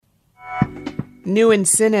New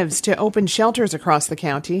incentives to open shelters across the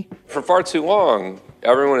county. For far too long,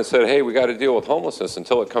 everyone has said, hey, we got to deal with homelessness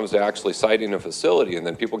until it comes to actually siting a facility, and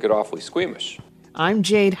then people get awfully squeamish. I'm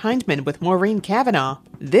Jade Hindman with Maureen Cavanaugh.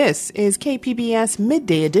 This is KPBS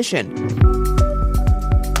Midday Edition.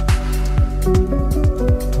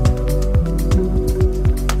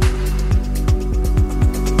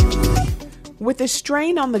 With the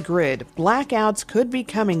strain on the grid, blackouts could be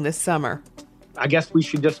coming this summer. I guess we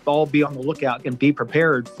should just all be on the lookout and be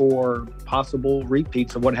prepared for possible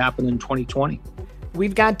repeats of what happened in 2020.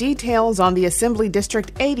 We've got details on the Assembly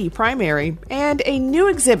District 80 primary and a new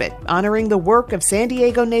exhibit honoring the work of San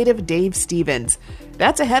Diego native Dave Stevens.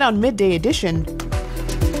 That's ahead on Midday Edition.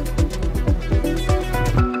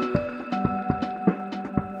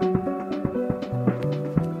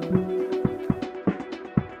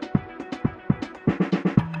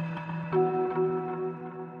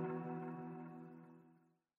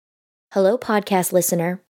 Hello, podcast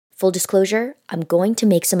listener. Full disclosure, I'm going to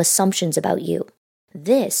make some assumptions about you.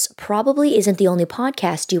 This probably isn't the only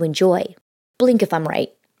podcast you enjoy. Blink if I'm right.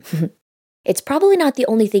 It's probably not the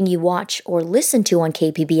only thing you watch or listen to on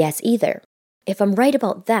KPBS either. If I'm right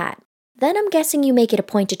about that, then I'm guessing you make it a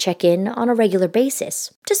point to check in on a regular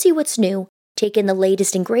basis to see what's new, take in the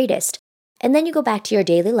latest and greatest, and then you go back to your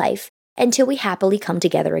daily life until we happily come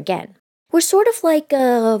together again. We're sort of like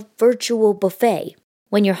a virtual buffet.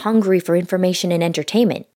 When you're hungry for information and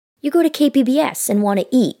entertainment, you go to KPBS and want to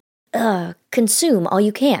eat, consume all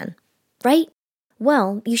you can, right?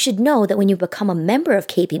 Well, you should know that when you become a member of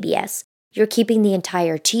KPBS, you're keeping the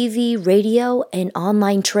entire TV, radio, and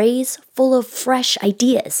online trays full of fresh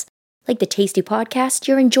ideas, like the tasty podcast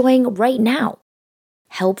you're enjoying right now.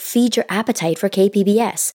 Help feed your appetite for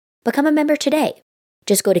KPBS. Become a member today.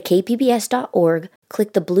 Just go to kpbs.org,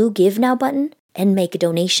 click the blue Give Now button, and make a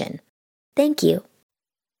donation. Thank you.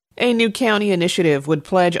 A new county initiative would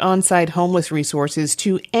pledge on-site homeless resources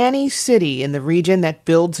to any city in the region that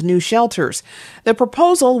builds new shelters. The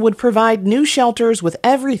proposal would provide new shelters with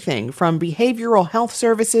everything from behavioral health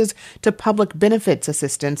services to public benefits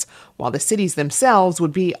assistance, while the cities themselves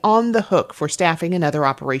would be on the hook for staffing and other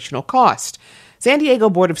operational costs. San Diego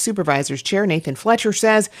Board of Supervisors Chair Nathan Fletcher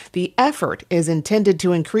says the effort is intended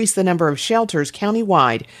to increase the number of shelters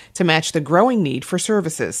countywide to match the growing need for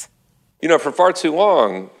services. For far too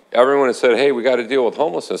long, everyone has said, hey, we got to deal with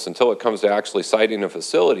homelessness until it comes to actually siting a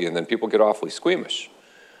facility, and then people get awfully squeamish.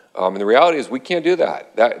 And the reality is we can't do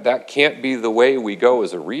that. That can't be the way we go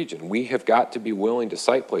as a region. We have got to be willing to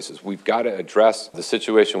site places. We've got to address the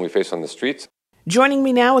situation we face on the streets. Joining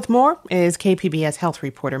me now with more is KPBS health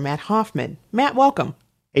reporter Matt Hoffman. Matt, welcome.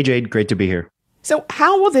 Hey, Jade. Great to be here. So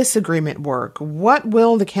how will this agreement work? What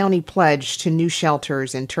will the county pledge to new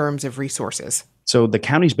shelters in terms of resources? So the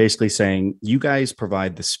county's basically saying, you guys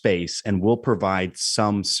provide the space and we'll provide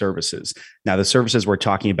some services. Now, the services we're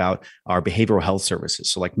talking about are behavioral health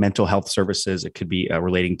services. So like mental health services, it could be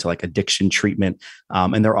relating to like addiction treatment.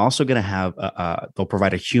 And they're also going to have, they'll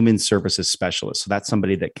provide a human services specialist. So that's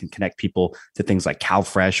somebody that can connect people to things like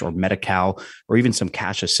CalFresh or Medi-Cal, or even some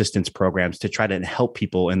cash assistance programs to try to help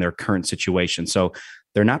people in their current situation. So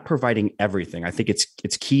they're not providing everything. I think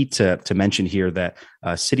it's key to mention here that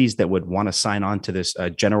cities that would want to sign on to this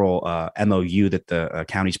general MOU that the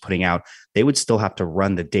county's putting out, they would still have to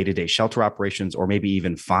run the day-to-day shelter operations, or maybe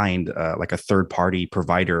even find like a third-party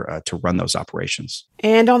provider to run those operations.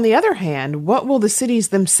 And on the other hand, what will the cities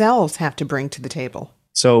themselves have to bring to the table?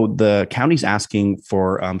 So the county's asking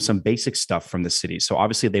for some basic stuff from the city. So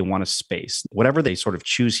obviously they want a space. Whatever they sort of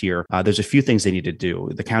choose here, there's a few things they need to do.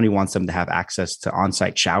 The county wants them to have access to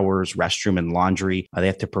on-site showers, restroom, and laundry. They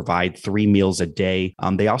have to provide 3 meals a day.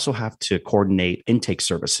 They also have to coordinate intake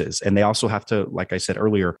services. And they also have to, like I said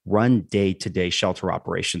earlier, run day-to-day shelter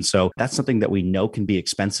operations. So that's something that we know can be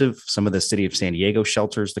expensive. Some of the city of San Diego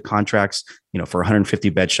shelters, the contracts, for a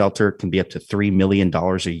 150-bed shelter can be up to $3 million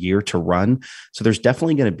a year to run. So there's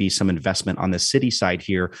definitely going to be some investment on the city side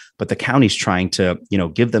here, but the county's trying to,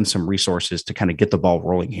 give them some resources to kind of get the ball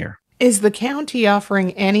rolling here. Is the county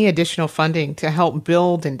offering any additional funding to help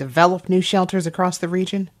build and develop new shelters across the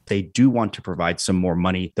region? They do want to provide some more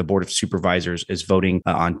money. The Board of Supervisors is voting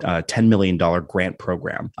on a $10 million grant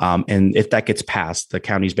program. And if that gets passed, the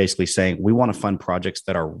county's basically saying, we want to fund projects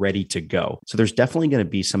that are ready to go. So there's definitely going to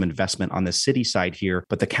be some investment on the city side here,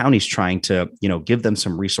 but the county's trying to, give them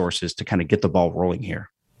some resources to kind of get the ball rolling here.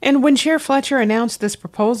 And when Chair Fletcher announced this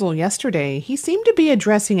proposal yesterday, he seemed to be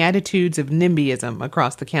addressing attitudes of NIMBYism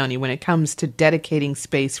across the county when it comes to dedicating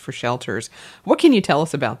space for shelters. What can you tell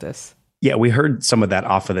us about this? Yeah, we heard some of that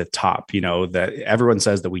off of the top, that everyone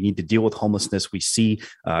says that we need to deal with homelessness. We see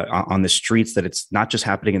on the streets that it's not just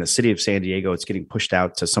happening in the city of San Diego, it's getting pushed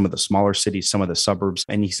out to some of the smaller cities, some of the suburbs.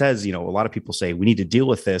 And he says, a lot of people say we need to deal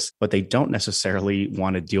with this, but they don't necessarily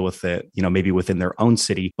want to deal with it, maybe within their own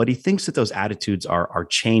city. But he thinks that those attitudes are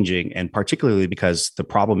changing, and particularly because the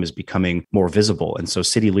problem is becoming more visible. And so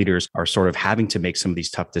city leaders are sort of having to make some of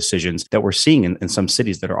these tough decisions that we're seeing in some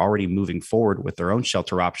cities that are already moving forward with their own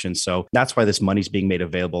shelter options. So that's why this money's being made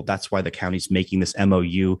available. That's why the county's making this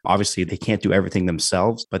MOU. Obviously, they can't do everything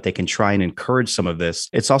themselves, but they can try and encourage some of this.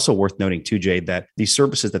 It's also worth noting too, Jade, that these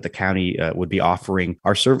services that the county would be offering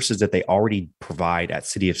are services that they already provide at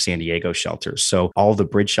City of San Diego shelters. So all the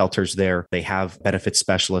bridge shelters there, they have benefit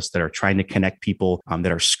specialists that are trying to connect people,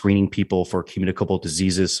 that are screening people for communicable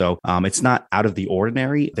diseases. So it's not out of the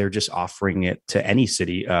ordinary. They're just offering it to any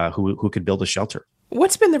city who could build a shelter.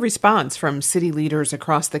 What's been the response from city leaders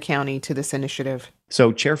across the county to this initiative?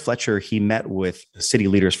 So Chair Fletcher, he met with city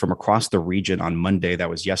leaders from across the region on Monday. That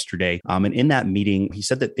was yesterday. And in that meeting, he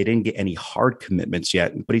said that they didn't get any hard commitments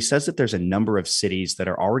yet, but he says that there's a number of cities that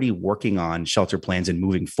are already working on shelter plans and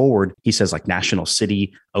moving forward. He says like National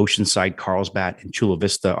City, Oceanside, Carlsbad, and Chula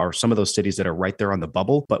Vista are some of those cities that are right there on the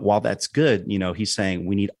bubble. But while that's good, he's saying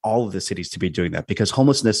we need all of the cities to be doing that because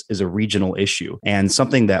homelessness is a regional issue and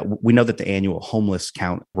something that we know that the annual homeless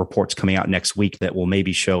count reports coming out next week that will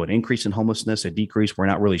maybe show an increase in homelessness, a decrease. We're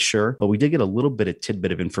not really sure, but we did get a little bit of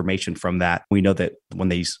tidbit of information from that. We know that when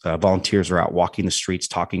these volunteers are out walking the streets,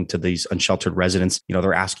 talking to these unsheltered residents,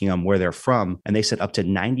 they're asking them where they're from. And they said up to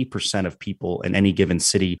 90% of people in any given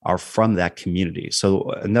city are from that community.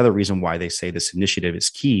 So another reason why they say this initiative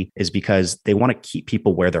is key is because they want to keep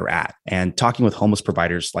people where they're at. And talking with homeless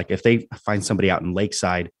providers, like if they find somebody out in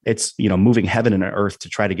Lakeside, it's, moving heaven and earth to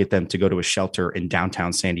try to get them to go to a shelter in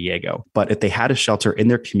downtown San Diego. But if they had a shelter in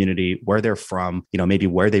their community where they're from, maybe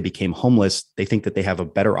where they became homeless, they think that they have a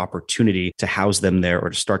better opportunity to house them there or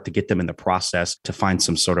to start to get them in the process to find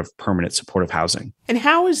some sort of permanent supportive housing. And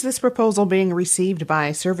how is this proposal being received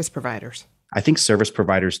by service providers? I think service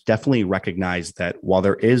providers definitely recognize that while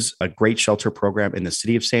there is a great shelter program in the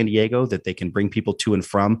city of San Diego that they can bring people to and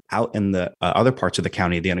from, out in the other parts of the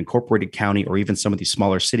county, the unincorporated county, or even some of these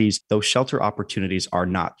smaller cities, those shelter opportunities are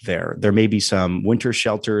not there. There may be some winter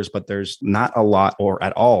shelters, but there's not a lot or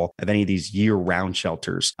at all of any of these year-round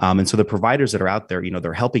shelters. And so the providers that are out there,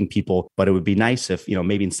 they're helping people, but it would be nice if,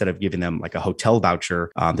 maybe instead of giving them like a hotel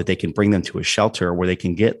voucher, that they can bring them to a shelter where they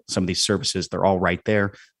can get some of these services. They're all right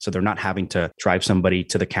there. So they're not having to drive somebody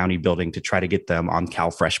to the county building to try to get them on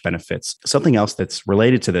CalFresh benefits. Something else that's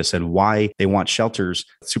related to this and why they want shelters,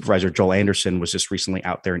 Supervisor Joel Anderson was just recently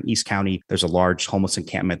out there in East County. There's a large homeless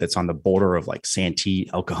encampment that's on the border of like Santee,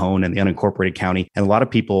 El Cajon, and the unincorporated county. And a lot of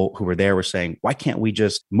people who were there were saying, why can't we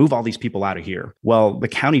just move all these people out of here? Well, the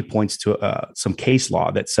county points to some case law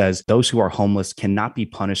that says those who are homeless cannot be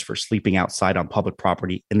punished for sleeping outside on public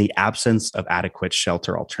property in the absence of adequate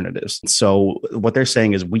shelter alternatives. So what they're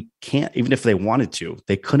saying is we can't, even if they wanted to,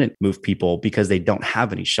 they couldn't move people because they don't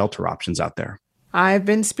have any shelter options out there. I've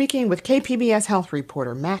been speaking with KPBS health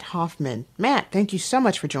reporter Matt Hoffman. Matt, thank you so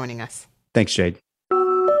much for joining us. Thanks, Jade.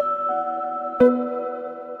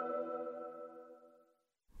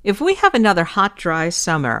 If we have another hot, dry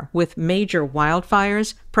summer with major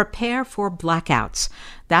wildfires, prepare for blackouts.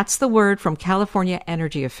 That's the word from California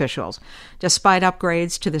energy officials. Despite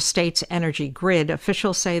upgrades to the state's energy grid,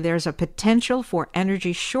 officials say there's a potential for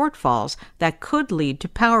energy shortfalls that could lead to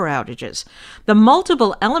power outages. The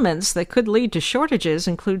multiple elements that could lead to shortages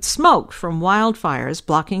include smoke from wildfires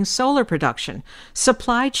blocking solar production,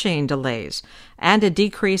 supply chain delays, and a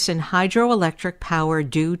decrease in hydroelectric power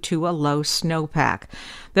due to a low snowpack.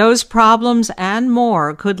 Those problems and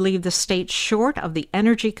more could leave the state short of the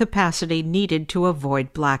energy capacity needed to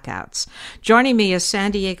avoid blackouts. Joining me is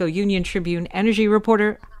San Diego Union Tribune energy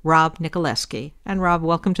reporter Rob Nicoleski. And Rob,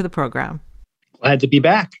 welcome to the program. Glad to be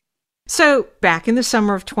back. So, back in the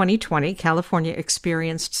summer of 2020, California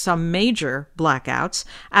experienced some major blackouts,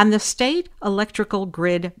 and the state electrical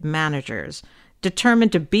grid managers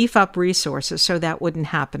determined to beef up resources so that wouldn't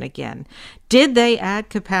happen again. Did they add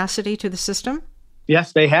capacity to the system?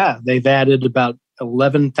 Yes, they have. They've added about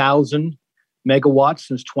 11,000 megawatts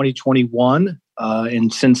since 2021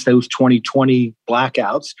 and since those 2020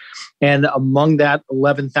 blackouts. And among that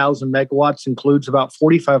 11,000 megawatts includes about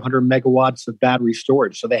 4,500 megawatts of battery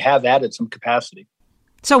storage. So they have added some capacity.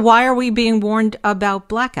 So why are we being warned about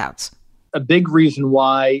blackouts? A big reason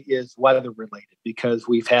why is weather related, because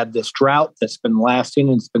we've had this drought that's been lasting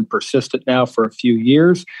and it's been persistent now for a few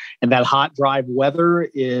years. And that hot, dry weather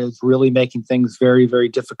is really making things very, very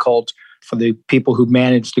difficult for the people who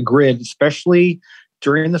manage the grid, especially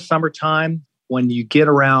during the summertime when you get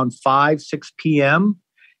around 5, 6 p.m.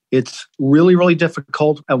 It's really, really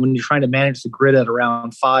difficult when you're trying to manage the grid at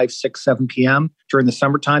around 5, 6, 7 p.m. during the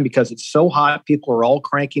summertime because it's so hot. People are all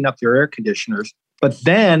cranking up their air conditioners. But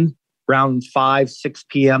then around 5, 6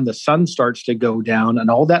 p.m., the sun starts to go down and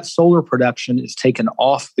all that solar production is taken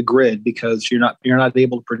off the grid because you're not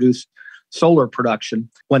able to produce solar production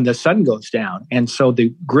when the sun goes down. And so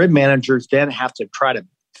the grid managers then have to try to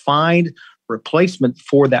find replacement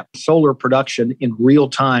for that solar production in real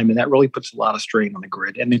time. And that really puts a lot of strain on the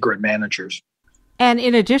grid and the grid managers. And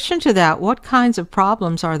in addition to that, what kinds of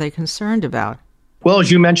problems are they concerned about? Well,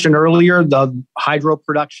 as you mentioned earlier, the hydro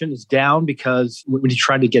production is down because when you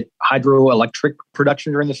try to get hydroelectric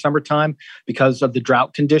production during the summertime because of the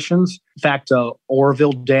drought conditions. In fact,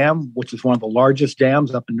 Oroville Dam, which is one of the largest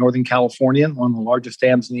dams up in Northern California, one of the largest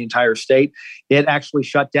dams in the entire state, it actually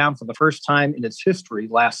shut down for the first time in its history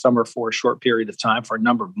last summer for a short period of time, for a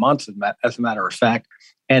number of months, as a matter of fact.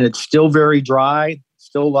 And it's still very dry,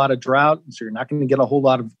 still a lot of drought, so you're not going to get a whole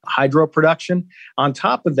lot of hydro production. On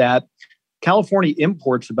top of that, California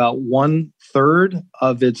imports about 1/3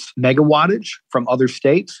 of its megawattage from other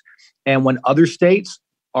states. And when other states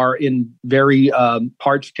are in very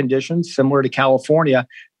parched conditions, similar to California,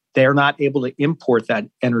 they're not able to import that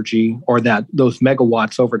energy or those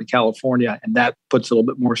megawatts over to California. And that puts a little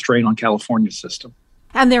bit more strain on California's system.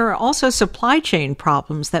 And there are also supply chain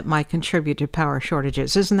problems that might contribute to power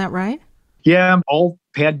shortages. Isn't that right? Yeah, all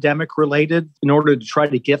pandemic related. In order to try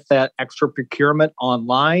to get that extra procurement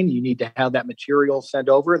online, you need to have that material sent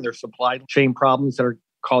over, and there's supply chain problems that are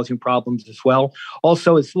causing problems as well.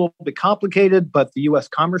 Also, it's a little bit complicated, but the U.S.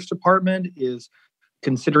 Commerce Department is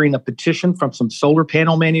considering a petition from some solar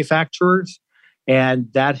panel manufacturers,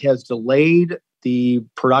 and that has delayed the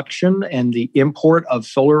production and the import of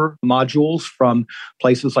solar modules from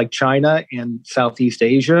places like China and Southeast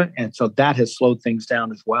Asia. And so that has slowed things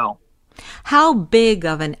down as well. How big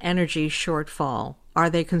of an energy shortfall are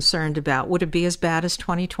they concerned about? Would it be as bad as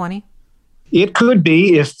 2020? It could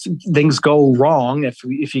be if things go wrong, if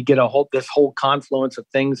you get this whole confluence of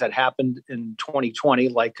things that happened in 2020,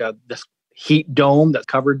 like this heat dome that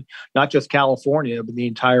covered not just California, but the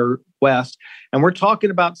entire West. And we're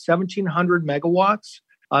talking about 1,700 megawatts.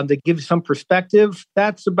 To give you some perspective,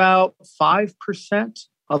 that's about 5%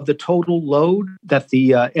 of the total load that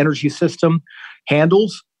the energy system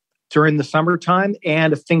handles during the summertime.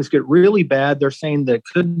 And if things get really bad, they're saying that it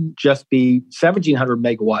couldn't just be 1,700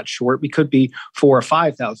 megawatts short. We could be 4,000 or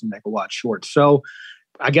 5,000 megawatts short. So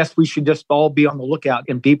I guess we should just all be on the lookout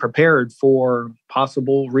and be prepared for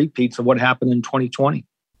possible repeats of what happened in 2020.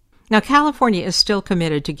 Now, California is still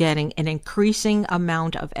committed to getting an increasing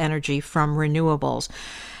amount of energy from renewables.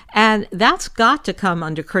 And that's got to come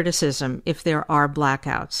under criticism if there are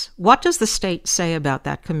blackouts. What does the state say about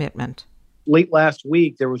that commitment? Late last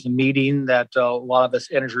week, there was a meeting that a lot of us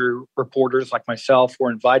energy reporters like myself were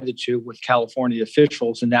invited to with California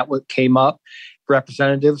officials, and that came up.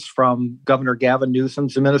 Representatives from Governor Gavin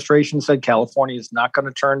Newsom's administration said California is not going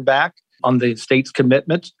to turn back on the state's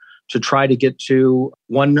commitment to try to get to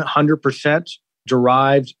 100%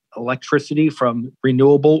 derived electricity from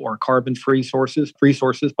renewable or carbon-free sources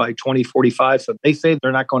by 2045. So they say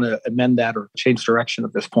they're not going to amend that or change direction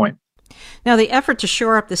at this point. Now, the effort to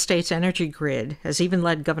shore up the state's energy grid has even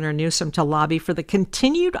led Governor Newsom to lobby for the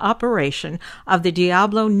continued operation of the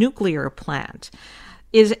Diablo nuclear plant.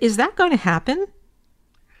 Is that going to happen?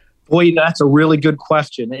 Boy, that's a really good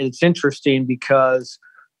question. It's interesting because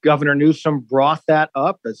Governor Newsom brought that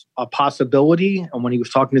up as a possibility when he was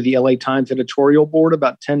talking to the LA Times editorial board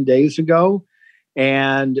about 10 days ago.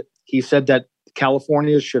 And he said that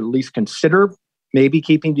California should at least consider maybe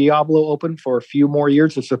keeping Diablo open for a few more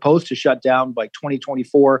years. It's supposed to shut down by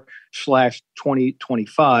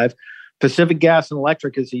 2024/2025. Pacific Gas and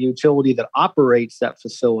Electric is the utility that operates that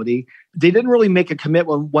facility. They didn't really make a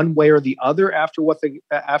commitment one way or the other after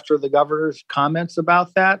the governor's comments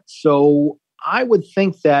about that. So I would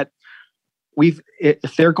think that if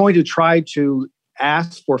they're going to try to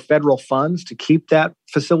ask for federal funds to keep that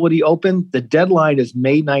facility open, the deadline is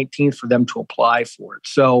May 19th for them to apply for it.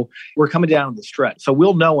 So we're coming down the stretch. So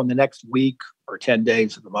we'll know in the next week or 10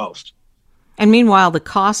 days at the most. And meanwhile, the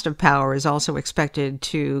cost of power is also expected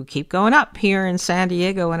to keep going up here in San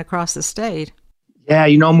Diego and across the state. Yeah,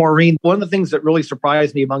 Maureen, one of the things that really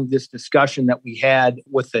surprised me among this discussion that we had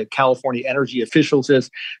with the California energy officials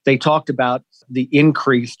is they talked about the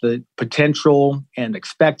increase, the potential and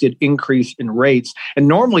expected increase in rates. And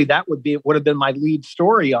normally that would have been my lead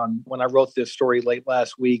story on when I wrote this story late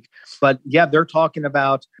last week. But yeah, they're talking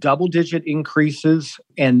about double-digit increases.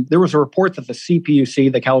 And there was a report that the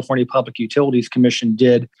CPUC, the California Public Utilities Commission,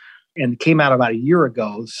 did and came out about a year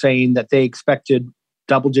ago saying that they expected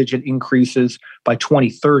double-digit increases by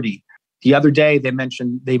 2030. The other day, they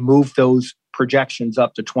mentioned they moved those projections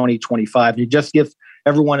up to 2025. And to just give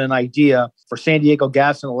everyone an idea, for San Diego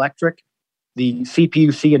Gas and Electric, the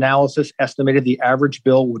CPUC analysis estimated the average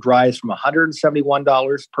bill would rise from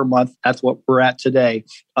 $171 per month, that's what we're at today,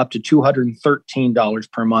 up to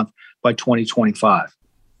 $213 per month by 2025.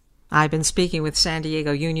 I've been speaking with San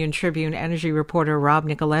Diego Union Tribune energy reporter Rob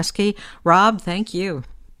Nicoleski. Rob, thank you.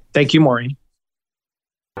 Thank you, Maureen.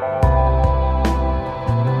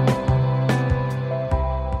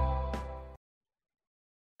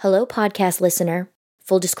 Hello, podcast listener.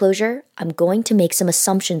 Full disclosure, I'm going to make some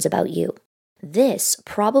assumptions about you. This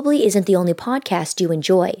probably isn't the only podcast you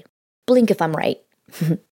enjoy. Blink if I'm right.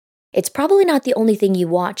 It's probably not the only thing you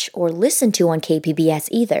watch or listen to on KPBS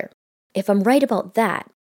either. If I'm right about that,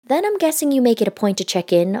 then I'm guessing you make it a point to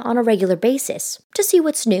check in on a regular basis to see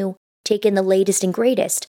what's new, take in the latest and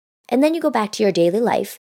greatest, and then you go back to your daily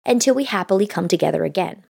life until we happily come together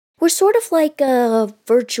again. We're sort of like a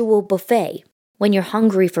virtual buffet. When you're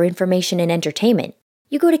hungry for information and entertainment,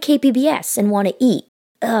 you go to KPBS and want to eat,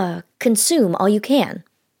 consume all you can,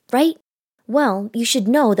 right? Well, you should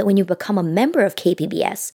know that when you become a member of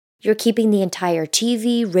KPBS, you're keeping the entire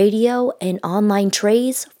TV, radio, and online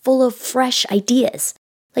trays full of fresh ideas,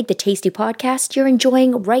 like the tasty podcast you're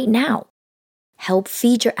enjoying right now. Help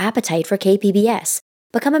feed your appetite for KPBS.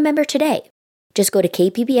 Become a member today. Just go to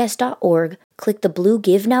kpbs.org, click the blue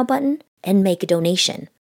Give Now button, and make a donation.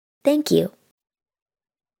 Thank you.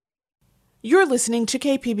 You're listening to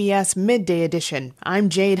KPBS Midday Edition. I'm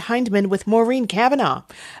Jade Hindman with Maureen Cavanaugh.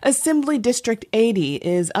 Assembly District 80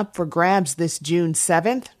 is up for grabs this June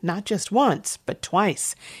 7th, not just once, but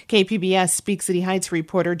twice. KPBS Speak City Heights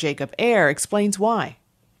reporter Jacob Ayer explains why.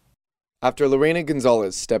 After Lorena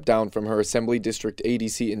Gonzalez stepped down from her Assembly District 80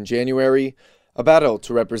 seat in January, a battle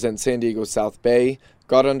to represent San Diego South Bay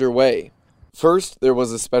got underway. First, there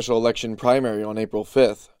was a special election primary on April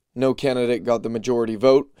 5th. No candidate got the majority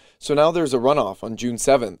vote, so now there's a runoff on June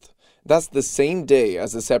 7th. That's the same day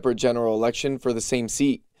as a separate general election for the same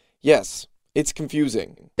seat. Yes, it's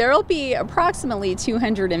confusing. There will be approximately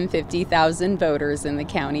 250,000 voters in the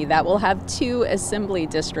county that will have two Assembly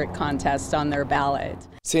District contests on their ballot.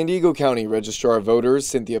 San Diego County Registrar of Voters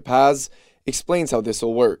Cynthia Paz explains how this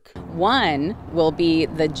will work. One will be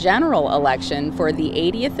the general election for the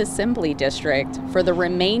 80th Assembly District for the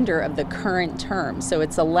remainder of the current term. So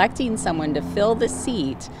it's electing someone to fill the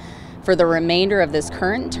seat for the remainder of this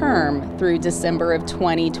current term through December of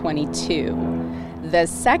 2022. The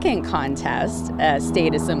second contest,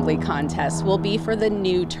 state assembly contest, will be for the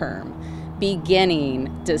new term,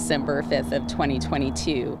 beginning December 5th of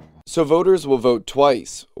 2022. So voters will vote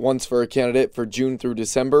twice, once for a candidate for June through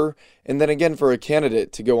December, and then again for a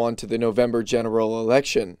candidate to go on to the November general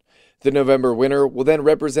election. The November winner will then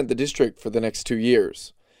represent the district for the next 2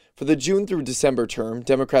 years. For the June through December term,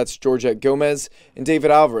 Democrats Georgette Gomez and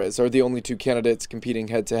David Alvarez are the only two candidates competing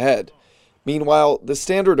head-to-head. Meanwhile, the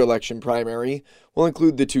standard election primary will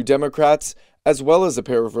include the two Democrats, as well as a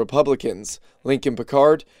pair of Republicans, Lincoln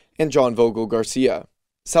Picard and John Vogel Garcia.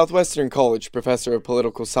 Southwestern College professor of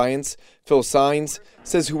political science, Phil Sines,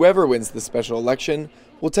 says whoever wins the special election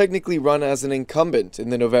will technically run as an incumbent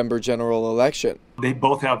in the November general election. They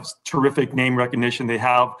both have terrific name recognition. They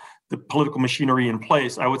have the political machinery in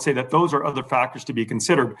place. I would say that those are other factors to be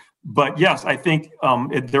considered. But yes, I think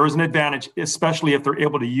there is an advantage, especially if they're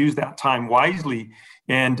able to use that time wisely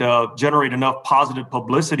and generate enough positive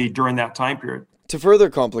publicity during that time period. To further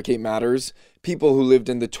complicate matters, people who lived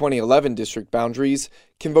in the 2011 district boundaries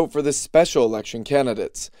can vote for the special election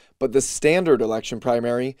candidates, but the standard election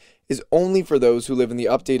primary is only for those who live in the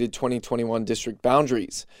updated 2021 district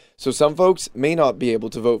boundaries. So some folks may not be able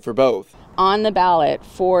to vote for both. On the ballot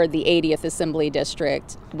for the 80th Assembly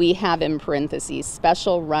District, we have in parentheses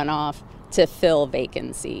special runoff to fill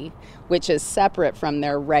vacancy, which is separate from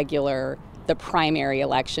their the primary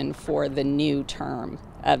election for the new term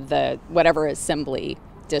of the whatever assembly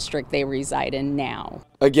district they reside in now.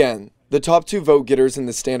 Again, the top two vote getters in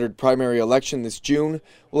the standard primary election this June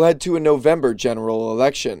will head to a November general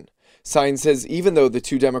election. Sines says even though the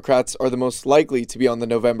two Democrats are the most likely to be on the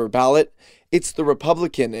November ballot, it's the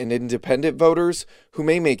Republican and independent voters who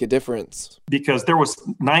may make a difference. Because there was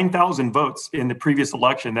 9,000 votes in the previous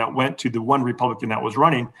election that went to the one Republican that was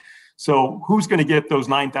running. So who's going to get those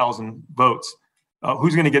 9,000 votes?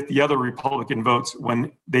 Who's going to get the other Republican votes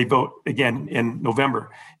when they vote again in November?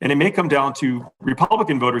 And it may come down to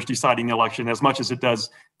Republican voters deciding the election as much as it does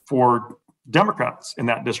for Democrats in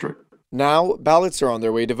that district. Now, ballots are on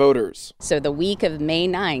their way to voters. So the week of May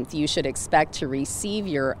 9th, you should expect to receive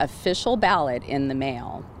your official ballot in the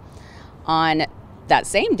mail. On that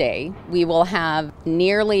same day, we will have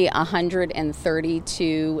nearly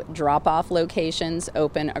 132 drop-off locations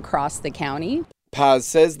open across the county. Paz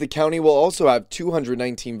says the county will also have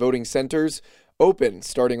 219 voting centers open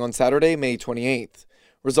starting on Saturday, May 28th.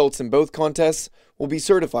 Results in both contests will be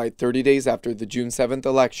certified 30 days after the June 7th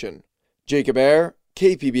election. Jacob Ayer,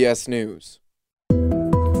 KPBS News.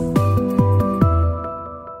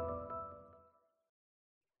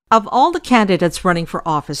 Of all the candidates running for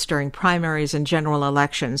office during primaries and general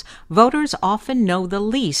elections, voters often know the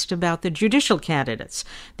least about the judicial candidates.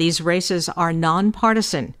 These races are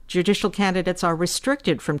nonpartisan. Judicial candidates are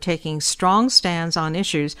restricted from taking strong stands on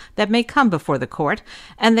issues that may come before the court,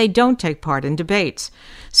 and they don't take part in debates.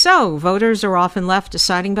 So, voters are often left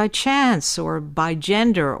deciding by chance or by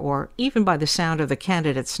gender or even by the sound of the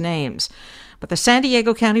candidates' names. But the San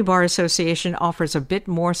Diego County Bar Association offers a bit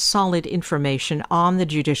more solid information on the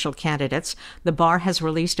judicial candidates. The bar has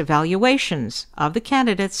released evaluations of the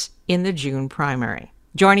candidates in the June primary.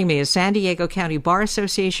 Joining me is San Diego County Bar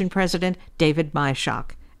Association President David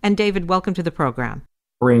Maischock. And David, welcome to the program.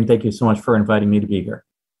 Maureen, thank you so much for inviting me to be here.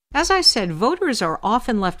 As I said, voters are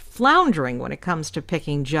often left floundering when it comes to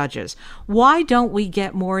picking judges. Why don't we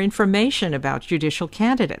get more information about judicial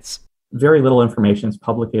candidates? Very little information is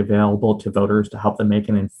publicly available to voters to help them make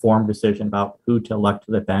an informed decision about who to elect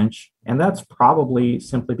to the bench. And that's probably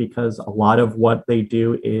simply because a lot of what they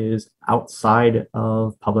do is outside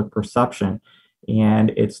of public perception.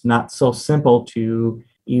 And it's not so simple to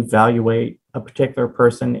evaluate a particular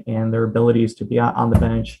person and their abilities to be on the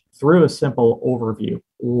bench through a simple overview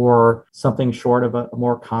or something short of a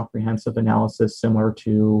more comprehensive analysis similar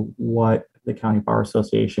to what the County Bar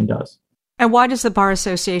Association does. And why does the Bar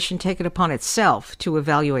Association take it upon itself to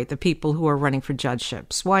evaluate the people who are running for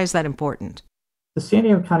judgeships? Why is that important? The San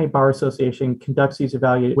Diego County Bar Association conducts these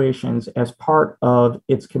evaluations as part of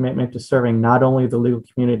its commitment to serving not only the legal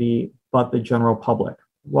community, but the general public.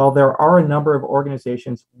 While there are a number of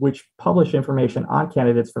organizations which publish information on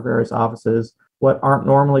candidates for various offices, what aren't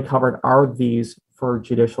normally covered are these for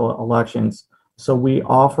judicial elections. So we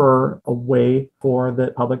offer a way for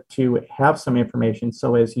the public to have some information.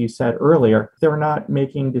 So as you said earlier, they're not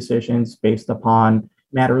making decisions based upon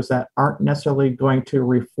matters that aren't necessarily going to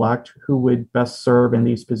reflect who would best serve in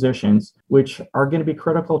these positions, which are going to be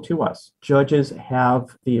critical to us. Judges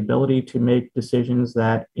have the ability to make decisions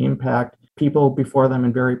that impact people before them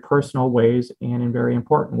in very personal ways and in very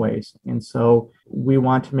important ways. And so we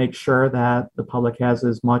want to make sure that the public has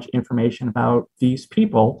as much information about these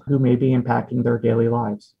people who may be impacting their daily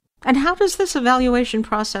lives. And how does this evaluation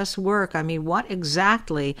process work? I mean, what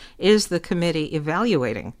exactly is the committee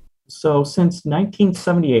evaluating? So since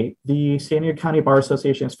 1978, the San Diego County Bar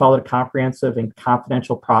Association has followed a comprehensive and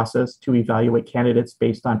confidential process to evaluate candidates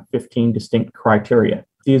based on 15 distinct criteria.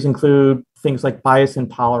 These include things like bias and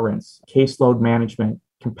tolerance, caseload management,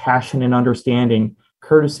 compassion and understanding,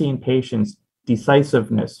 courtesy and patience,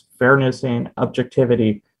 decisiveness, fairness and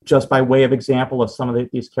objectivity, just by way of example of some of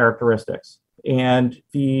these characteristics. And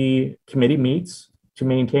the committee meets to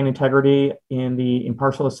maintain integrity in the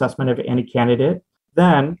impartial assessment of any candidate.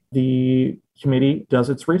 Then the committee does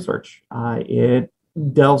its research. It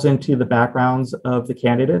delves into the backgrounds of the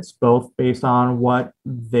candidates, both based on what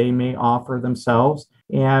they may offer themselves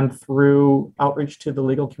and through outreach to the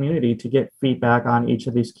legal community to get feedback on each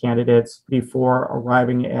of these candidates before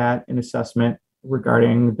arriving at an assessment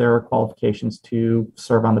regarding their qualifications to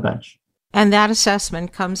serve on the bench. And that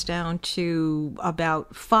assessment comes down to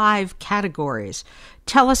about 5 categories.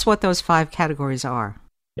 Tell us what those 5 categories are.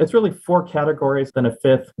 It's really 4 categories, then a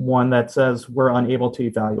 5th one that says we're unable to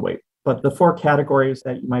evaluate. But the 4 categories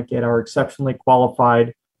that you might get are exceptionally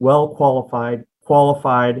qualified, well qualified,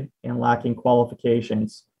 qualified, and lacking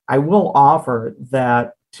qualifications. I will offer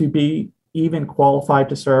that to be even qualified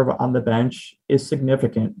to serve on the bench is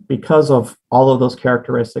significant because of all of those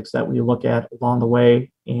characteristics that we look at along the way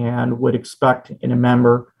and would expect in a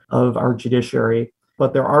member of our judiciary.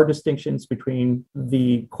 but there are distinctions between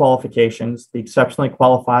the qualifications. The exceptionally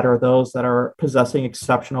qualified are those that are possessing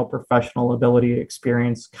exceptional professional ability,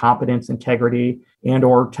 experience, competence, integrity, and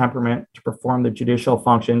or temperament to perform the judicial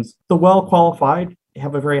functions. The well-qualified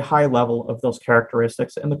have a very high level of those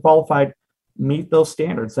characteristics, and the qualified meet those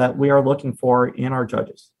standards that we are looking for in our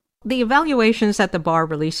judges. The evaluations that the bar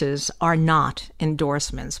releases are not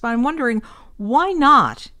endorsements, but I'm wondering, why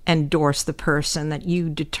not endorse the person that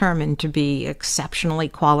you determine to be exceptionally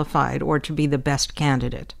qualified or to be the best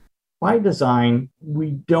candidate? By design,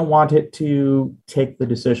 we don't want it to take the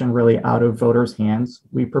decision really out of voters' hands.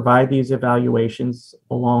 We provide these evaluations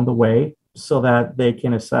along the way so that they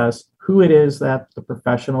can assess who it is that the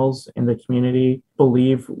professionals in the community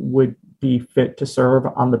believe would be fit to serve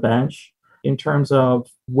on the bench in terms of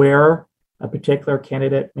where a particular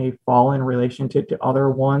candidate may fall in relation to other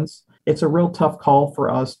ones. It's a real tough call for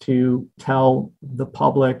us to tell the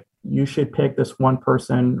public, you should pick this one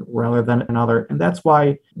person rather than another. And that's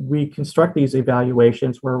why we construct these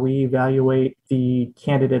evaluations where we evaluate the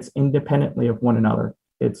candidates independently of one another.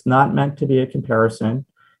 It's not meant to be a comparison.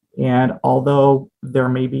 And although there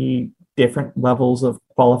may be different levels of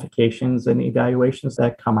qualifications and evaluations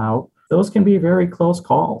that come out, those can be very close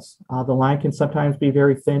calls. The line can sometimes be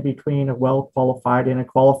very thin between a well-qualified and a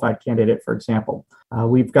qualified candidate, for example.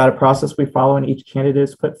 We've got a process we follow, and each candidate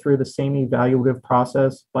is put through the same evaluative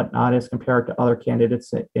process, but not as compared to other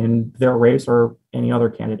candidates in their race or any other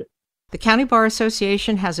candidate. The County Bar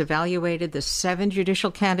Association has evaluated the 7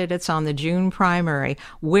 judicial candidates on the June primary.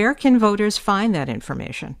 Where can voters find that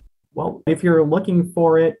information? Well, if you're looking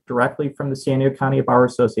for it directly from the San Diego County Bar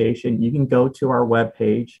Association, you can go to our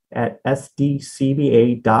webpage at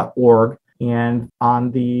sdcba.org. And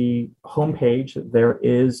on the homepage, there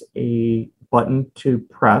is a button to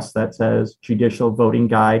press that says Judicial Voting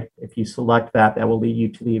Guide. If you select that, that will lead you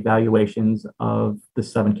to the evaluations of the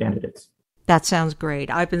 7 candidates. That sounds great.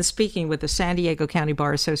 I've been speaking with the San Diego County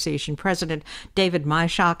Bar Association President, David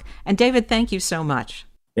Myshak. And David, thank you so much.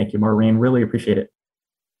 Thank you, Maureen. Really appreciate it.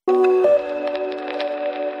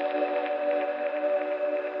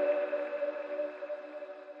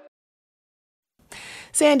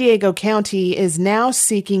 San Diego County is now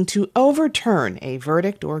seeking to overturn a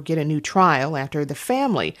verdict or get a new trial after the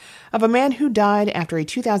family of a man who died after a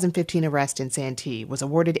 2015 arrest in Santee was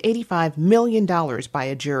awarded $85 million by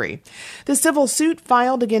a jury. The civil suit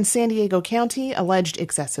filed against San Diego County alleged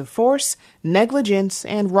excessive force, negligence,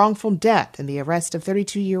 and wrongful death in the arrest of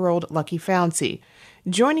 32-year-old Lucky Founcey.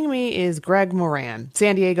 Joining me is Greg Moran,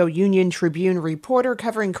 San Diego Union Tribune reporter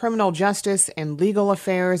covering criminal justice and legal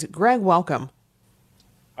affairs. Greg, welcome.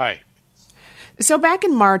 Hi. So back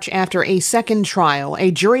in March, after a second trial, a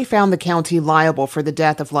jury found the county liable for the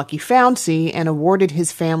death of Lucky Founcey and awarded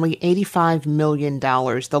his family $85 million,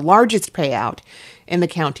 the largest payout in the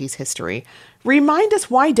county's history. Remind us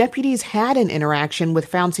why deputies had an interaction with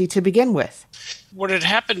Founcey to begin with. What had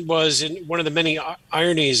happened was, in one of the many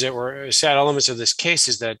ironies that were sad elements of this case,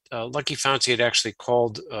 is that Lucky Founcey had actually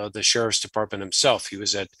called the sheriff's department himself. He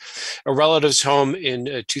was at a relative's home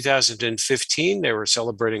in 2015. They were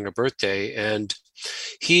celebrating a birthday, and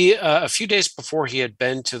he, a few days before, he had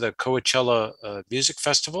been to the Coachella Music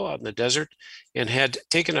Festival out in the desert and had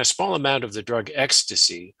taken a small amount of the drug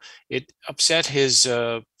ecstasy. It upset his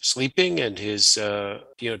sleeping and his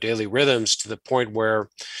daily rhythms to the point where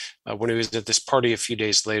when he was at this party a few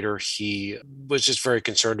days later, he was just very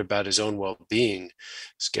concerned about his own well-being. He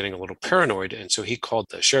was getting a little paranoid, and so he called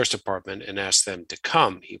the sheriff's department and asked them to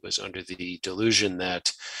come. He was under the delusion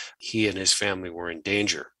that he and his family were in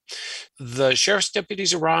danger. The sheriff's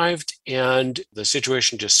deputies arrived, and the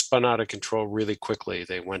situation just spun out of control really quickly.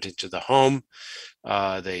 They went into the home.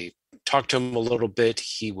 They talked to him a little bit.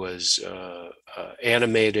 He was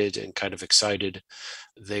animated and kind of excited.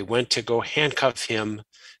 They went to go handcuff him,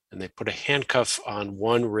 and they put a handcuff on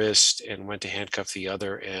one wrist and went to handcuff the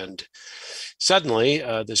other. And suddenly,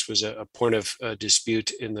 this was a point of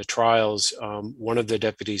dispute in the trials. One of the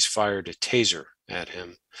deputies fired a taser at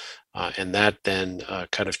him. And that then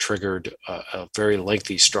kind of triggered a very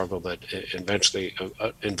lengthy struggle that eventually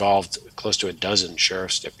involved close to a dozen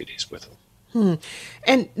sheriff's deputies with him.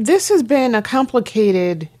 And this has been a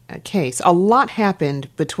complicated case. A lot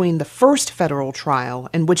happened between the first federal trial,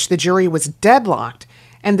 in which the jury was deadlocked,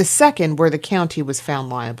 and the second, where the county was found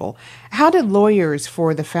liable. How did lawyers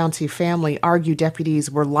for the Founcey family argue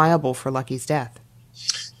deputies were liable for Lucky's death?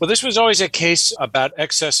 Well, this was always a case about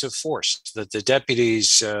excessive force, that the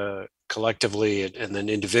deputies collectively and then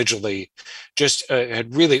individually, just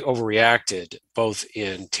had really overreacted, both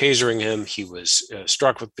in tasering him. He was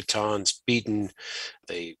struck with batons, beaten.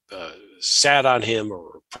 They sat on him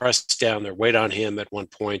or pressed down their weight on him at one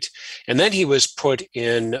point. And then he was put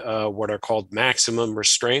in what are called maximum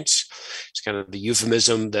restraints. It's kind of the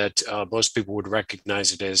euphemism that most people would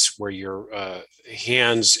recognize it as, where your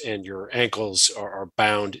hands and your ankles are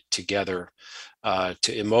bound together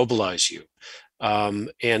to immobilize you.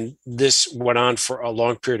 And this went on for a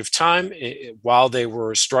long period of time. While they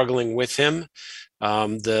were struggling with him,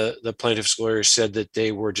 the plaintiff's lawyers said that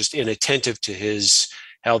they were just inattentive to his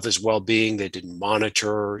health, his well-being. They didn't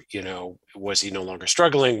monitor, was he no longer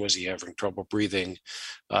struggling? Was he having trouble breathing?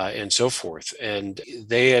 And so forth. And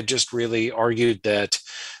they had just really argued that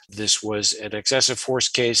this was an excessive force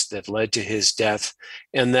case that led to his death,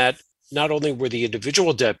 and that not only were the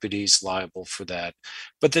individual deputies liable for that,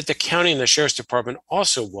 but that the county and the sheriff's department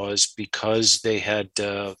also was, because they had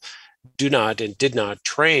did not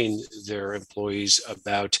train their employees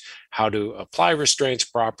about how to apply restraints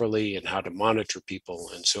properly and how to monitor people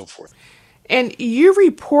and so forth. And you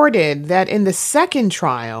reported that in the second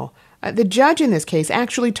trial, the judge in this case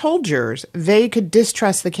actually told jurors they could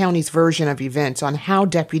distrust the county's version of events on how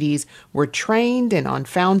deputies were trained and on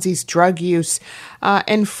Founsey's drug use.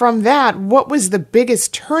 And from that, what was the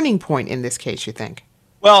biggest turning point in this case, you think?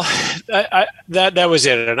 Well, that was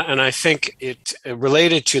it. And I think it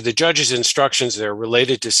related to the judge's instructions there,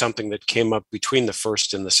 related to something that came up between the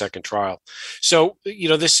first and the second trial. So,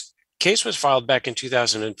 this case was filed back in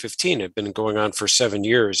 2015. It had been going on for 7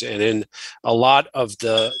 years. And in a lot of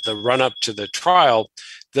the run-up to the trial,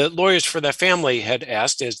 the lawyers for the family had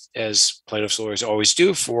asked, as plaintiffs' lawyers always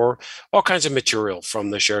do, for all kinds of material from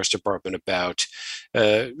the sheriff's department about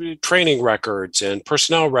training records and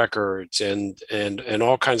personnel records and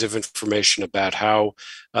all kinds of information about how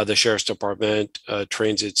the sheriff's department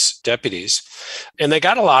trains its deputies. And they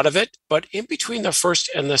got a lot of it, but in between the first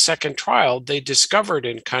and the second trial, they discovered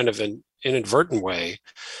in kind of an inadvertent way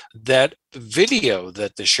that video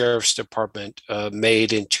that the sheriff's department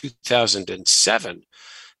made in 2007,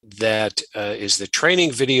 that is the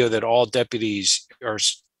training video that all deputies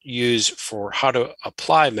use for how to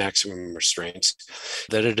apply maximum restraints,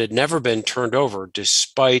 that it had never been turned over,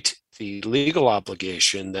 despite the legal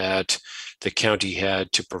obligation that the county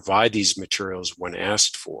had to provide these materials when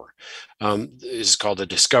asked for. It's called a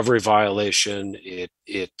discovery violation.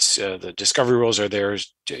 The discovery rules are there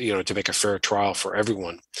to make a fair trial for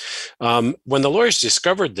everyone. When the lawyers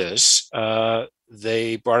discovered this,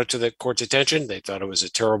 they brought it to the court's attention. They thought it was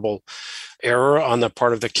a terrible error on the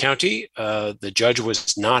part of the county. The judge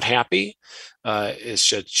was not happy.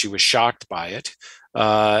 She was shocked by it.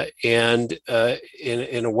 And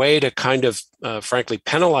in a way to kind of, frankly,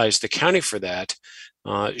 penalize the county for that,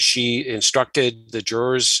 she instructed the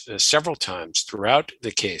jurors several times throughout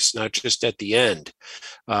the case, not just at the end,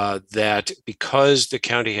 that because the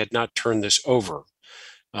county had not turned this over,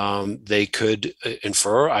 they could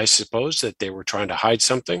infer, I suppose, that they were trying to hide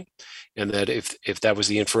something, and that if that was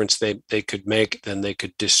the inference they could make, then they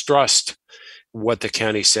could distrust what the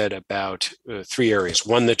county said about three areas.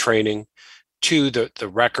 One, the training. Two, the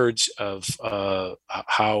records of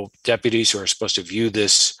how deputies who are supposed to view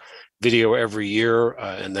this video every year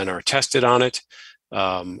and then are tested on it,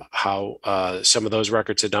 how some of those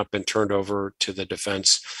records had not been turned over to the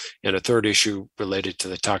defense, and a third issue related to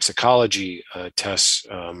the toxicology tests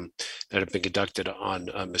that have been conducted on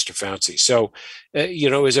Mr. Founsey. So,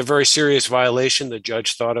 it was a very serious violation. The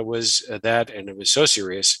judge thought it was that, and it was so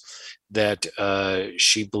serious that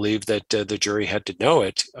she believed that the jury had to know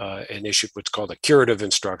it and issued what's called a curative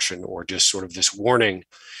instruction, or just sort of this warning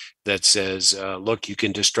that says, look, you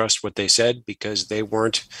can distrust what they said because they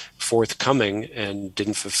weren't forthcoming and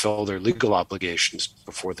didn't fulfill their legal obligations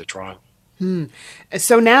before the trial.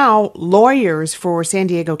 So now lawyers for San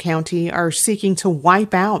Diego County are seeking to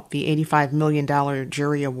wipe out the $85 million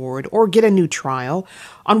jury award or get a new trial.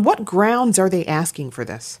 On what grounds are they asking for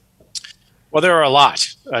this? Well, there are a lot.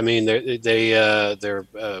 I mean, their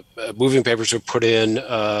moving papers were put in,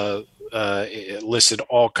 it listed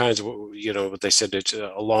all kinds of, what they said, it's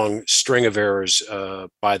a long string of errors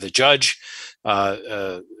by the judge,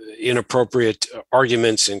 inappropriate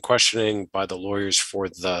arguments and questioning by the lawyers for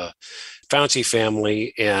the Founsey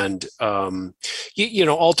family. And,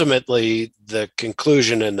 ultimately the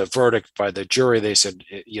conclusion and the verdict by the jury, they said,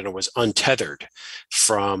 was untethered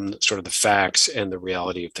from sort of the facts and the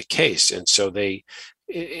reality of the case. And so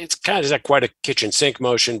it's kind of not quite a kitchen sink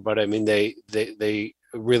motion, but I mean, they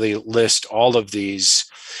really list all of these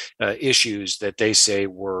issues that they say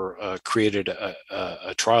were created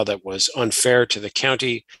a trial that was unfair to the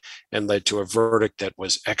county and led to a verdict that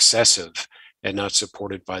was excessive and not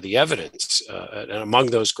supported by the evidence. And among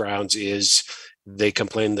those grounds is they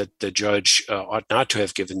complain that the judge ought not to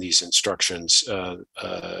have given these instructions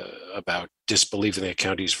about disbelieving the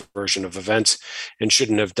county's version of events and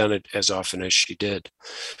shouldn't have done it as often as she did.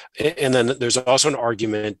 And then there's also an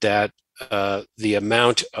argument that the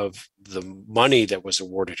amount of the money that was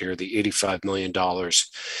awarded here, the $85 million,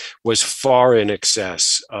 was far in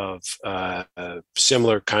excess of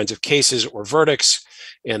similar kinds of cases or verdicts,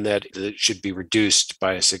 and that it should be reduced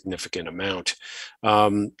by a significant amount.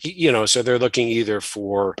 So they're looking either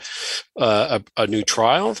for a new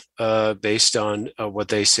trial based on what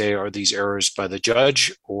they say are these errors by the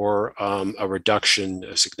judge, or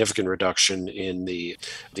a significant reduction in the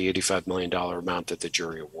 $85 million amount that the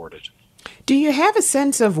jury awarded. Do you have a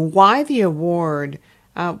sense of why the award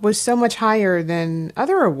was so much higher than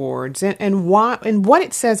other awards, and what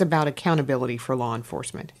it says about accountability for law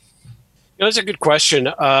enforcement? That's a good question.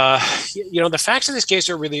 The facts of this case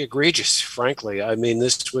are really egregious, frankly. I mean,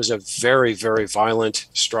 this was a very, very violent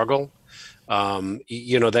struggle,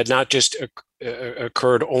 that not just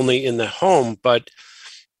occurred only in the home, but,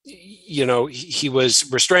 he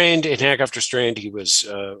was restrained and handcuffed, restrained. He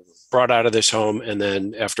was brought out of this home. And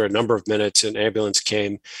then after a number of minutes, an ambulance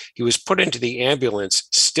came. He was put into the ambulance,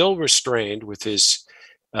 still restrained, with his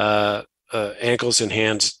ankles and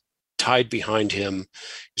hands tied behind him.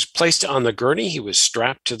 He was placed on the gurney. He was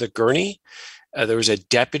strapped to the gurney. There was a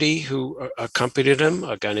deputy who accompanied him,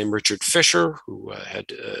 a guy named Richard Fisher, who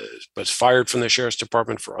was fired from the sheriff's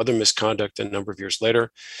department for other misconduct a number of years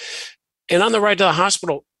later. And on the ride to the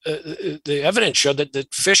hospital, the evidence showed that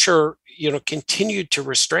Fisher, continued to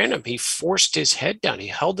restrain him. He forced his head down. He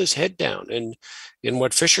held his head down. And in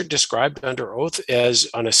what Fisher described under oath as,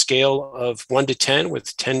 on a scale of 1 to 10,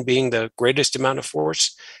 with 10 being the greatest amount of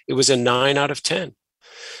force, it was a 9 out of 10.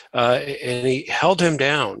 And he held him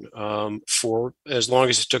down for as long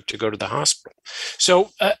as it took to go to the hospital.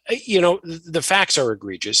 So, the facts are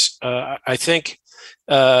egregious. I think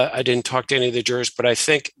I didn't talk to any of the jurors, but I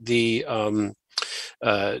think the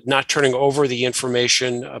not turning over the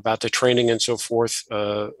information about the training and so forth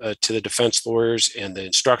to the defense lawyers, and the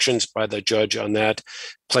instructions by the judge on that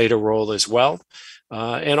played a role as well.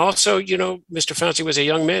 And also, Mr. Founcey was a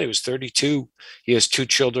young man. He was 32. He has 2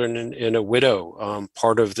 children and a widow.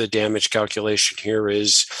 Part of the damage calculation here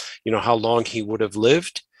is, how long he would have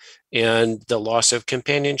lived, and the loss of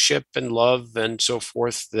companionship and love and so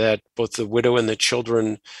forth that both the widow and the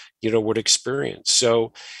children, would experience.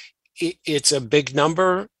 So it's a big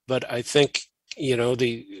number, but I think,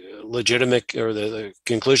 the legitimate, or the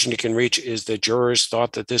conclusion you can reach is the jurors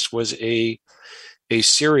thought that this was a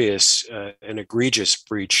serious and egregious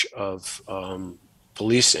breach of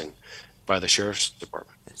policing by the sheriff's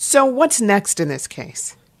department. So what's next in this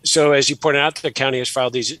case? So as you pointed out, the county has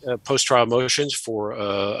filed these post-trial motions for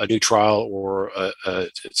a new trial, or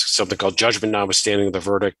it's something called judgment notwithstanding the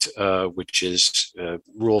verdict, which is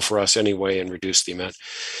rule for us anyway, and reduce the amount.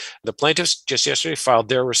 The plaintiffs just yesterday filed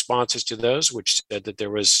their responses to those, which said that there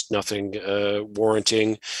was nothing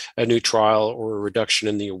warranting a new trial or a reduction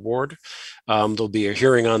in the award. There'll be a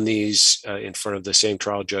hearing on these in front of the same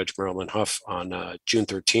trial judge, Marilyn Huff, on June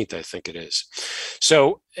 13th, I think it is.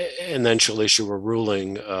 So, and then she'll issue a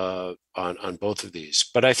ruling on both of these.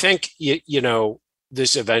 But I think,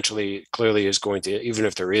 this eventually clearly is going to, even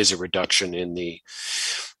if there is a reduction in the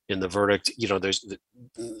verdict,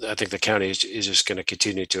 I think the county is just going to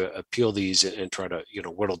continue to appeal these and try to,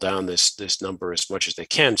 whittle down this number as much as they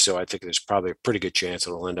can. So I think there's probably a pretty good chance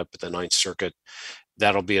it'll end up at the Ninth Circuit.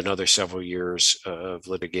 That'll be another several years of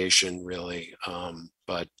litigation, really.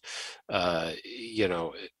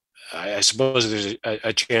 I suppose there's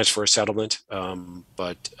a chance for a settlement,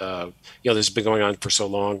 but this has been going on for so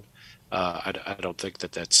long. I don't think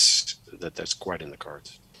that's quite in the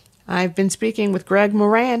cards. I've been speaking with Greg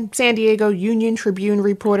Moran, San Diego Union Tribune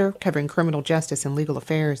reporter covering criminal justice and legal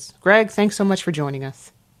affairs. Greg, thanks so much for joining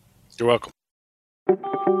us. You're welcome.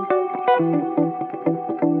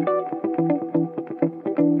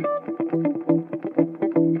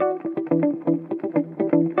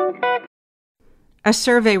 A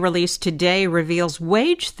survey released today reveals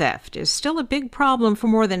wage theft is still a big problem for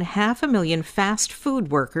more than 500,000 fast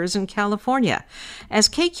food workers in California. As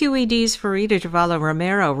KQED's Farida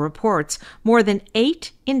Jhabvala-Romero reports, more than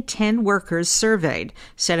 8 in 10 workers surveyed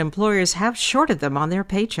said employers have shorted them on their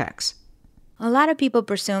paychecks. A lot of people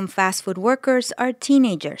presume fast food workers are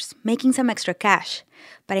teenagers making some extra cash.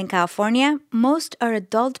 But in California, most are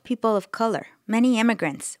adult people of color, many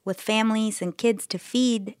immigrants with families and kids to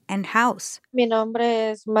feed and house. Mi nombre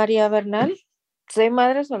es María Bernal. Soy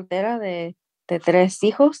madre soltera de 3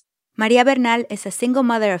 hijos. María Bernal is a single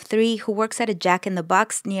mother of 3 who works at a Jack in the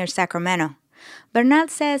Box near Sacramento. Bernal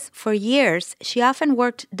says for years, she often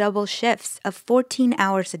worked double shifts of 14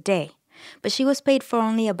 hours a day, but she was paid for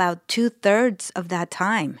only about 2/3 of that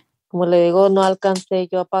time. Como le digo, no alcancé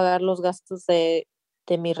yo a pagar los gastos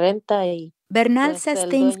de mi renta. Bernal says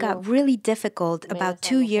things got really difficult about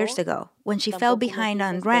 2 years ago when she fell behind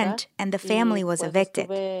on rent and the family was evicted.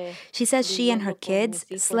 She says she and her kids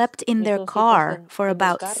slept in their car for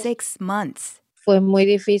about 6 months. Fue muy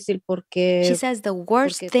difícil porque... She says the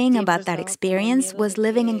worst thing about that experience was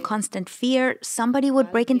living in constant fear somebody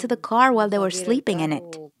would break into the car while they were sleeping in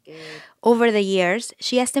it. Over the years,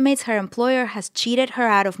 she estimates her employer has cheated her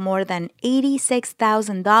out of more than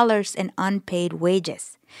 $86,000 in unpaid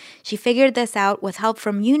wages. She figured this out with help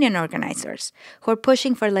from union organizers who are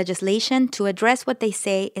pushing for legislation to address what they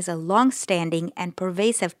say is a long-standing and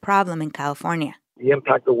pervasive problem in California. The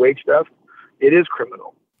impact of wage theft, it is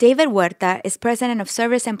criminal. David Huerta is president of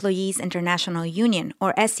Service Employees International Union,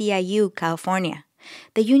 or SEIU, California.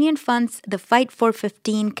 The union funds the Fight for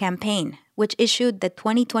 15 campaign, which issued the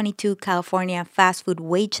 2022 California Fast Food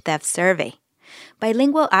Wage Theft Survey.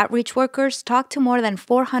 Bilingual outreach workers talked to more than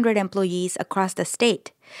 400 employees across the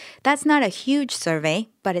state. That's not a huge survey,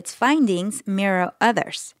 but its findings mirror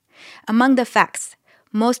others. Among the facts,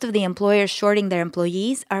 most of the employers shorting their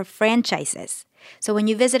employees are franchises. So when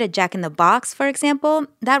you visit a Jack in the Box, for example,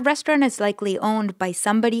 that restaurant is likely owned by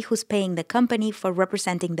somebody who's paying the company for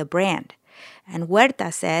representing the brand. And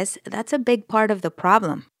Huerta says that's a big part of the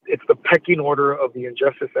problem. It's the pecking order of the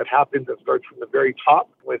injustice that happens that starts from the very top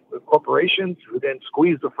with the corporations who then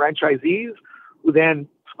squeeze the franchisees, who then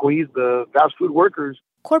squeeze the fast food workers.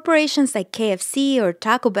 Corporations like KFC or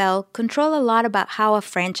Taco Bell control a lot about how a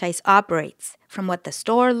franchise operates, from what the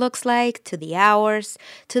store looks like, to the hours,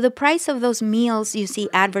 to the price of those meals you see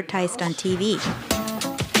advertised on TV.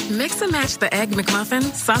 Mix and match the Egg McMuffin,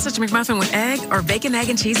 Sausage McMuffin with egg, or Bacon, Egg,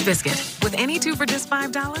 and Cheese Biscuit. With any 2 for just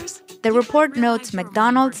 $5. The report notes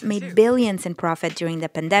McDonald's made billions in profit during the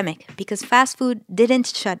pandemic because fast food didn't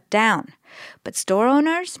shut down. But store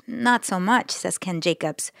owners, not so much, says Ken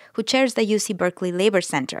Jacobs, who chairs the UC Berkeley Labor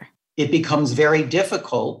Center. It becomes very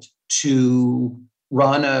difficult to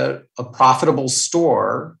run a profitable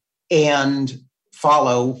store and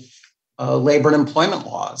follow labor and employment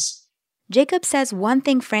laws. Jacob says one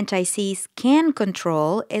thing franchisees can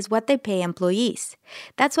control is what they pay employees.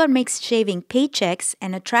 That's what makes shaving paychecks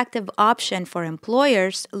an attractive option for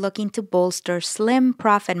employers looking to bolster slim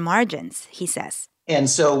profit margins, he says. And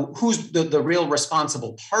so who's the real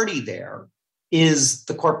responsible party there is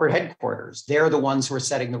the corporate headquarters. They're the ones who are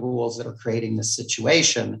setting the rules that are creating this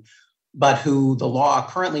situation, but who the law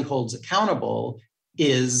currently holds accountable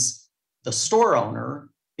is the store owner,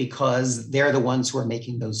 because they're the ones who are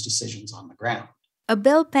making those decisions on the ground. A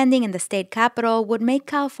bill pending in the state capitol would make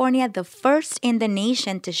California the first in the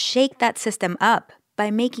nation to shake that system up by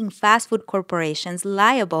making fast food corporations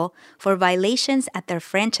liable for violations at their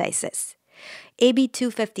franchises. AB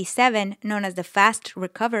 257, known as the Fast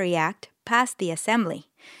Recovery Act, passed the Assembly.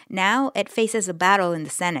 Now it faces a battle in the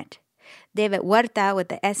Senate. David Huerta with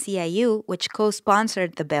the SEIU, which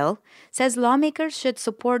co-sponsored the bill, says lawmakers should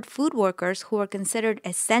support food workers who were considered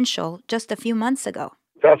essential just a few months ago.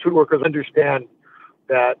 Fast food workers understand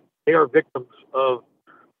that they are victims of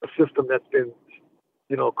a system that's been,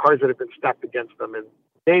 cards that have been stacked against them, and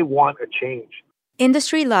they want a change.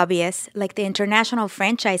 Industry lobbyists, like the International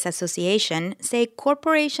Franchise Association, say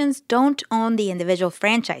corporations don't own the individual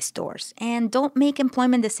franchise stores and don't make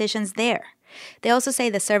employment decisions there. They also say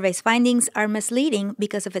the survey's findings are misleading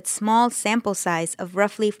because of its small sample size of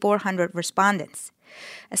roughly 400 respondents.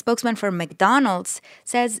 A spokesman for McDonald's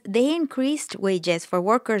says they increased wages for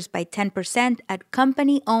workers by 10% at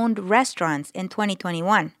company-owned restaurants in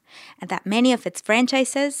 2021, and that many of its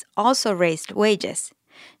franchises also raised wages.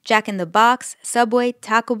 Jack in the Box, Subway,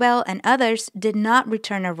 Taco Bell, and others did not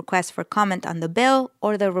return a request for comment on the bill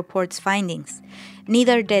or the report's findings.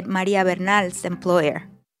 Neither did Maria Bernal's employer.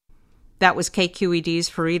 That was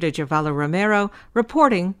KQED's Farida Jhabvala Romero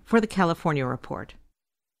reporting for the California Report.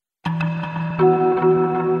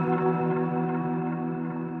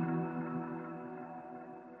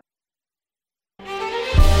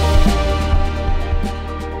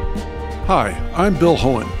 Hi, I'm Bill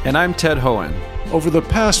Hohen. And I'm Ted Hohen. Over the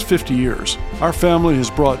past 50 years, our family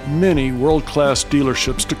has brought many world-class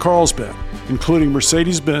dealerships to Carlsbad, including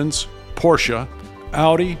Mercedes-Benz, Porsche,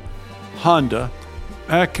 Audi, Honda,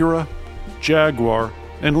 Acura, Jaguar,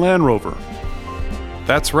 and Land Rover.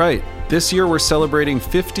 That's right. This year we're celebrating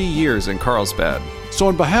 50 years in Carlsbad. So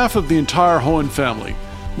on behalf of the entire Hoehn family,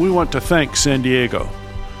 we want to thank San Diego.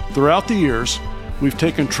 Throughout the years, we've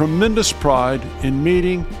taken tremendous pride in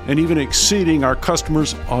meeting and even exceeding our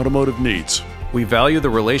customers' automotive needs. We value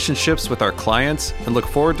the relationships with our clients and look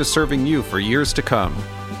forward to serving you for years to come.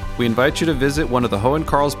 We invite you to visit one of the Hoehn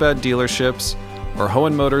Carlsbad dealerships or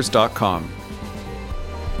hoehnmotors.com.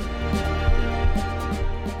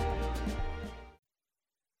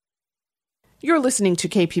 You're listening to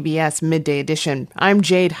KPBS Midday Edition. I'm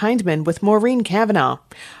Jade Hindman with Maureen Cavanaugh.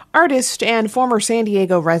 Artist and former San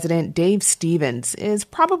Diego resident Dave Stevens is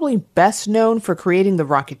probably best known for creating The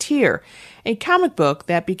Rocketeer, a comic book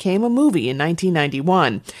that became a movie in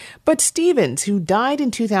 1991. But Stevens, who died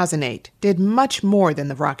in 2008, did much more than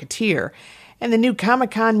The Rocketeer. And the new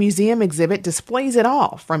Comic-Con Museum exhibit displays it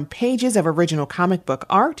all, from pages of original comic book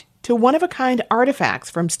art to one-of-a-kind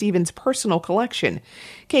artifacts from Stevens' personal collection.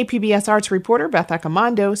 KPBS Arts reporter Beth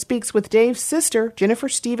Accomando speaks with Dave's sister, Jennifer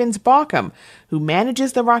Stevens Baucom, who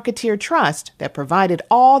manages the Rocketeer Trust that provided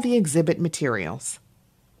all the exhibit materials.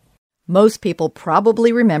 Most people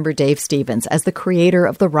probably remember Dave Stevens as the creator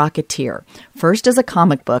of The Rocketeer, first as a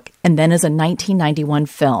comic book and then as a 1991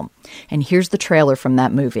 film. And here's the trailer from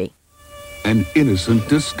that movie. An innocent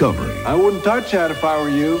discovery. I wouldn't touch that if I were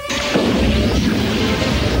you.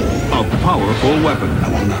 A powerful weapon.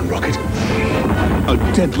 I want that rocket. A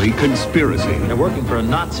deadly conspiracy. They're working for a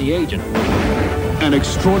Nazi agent. An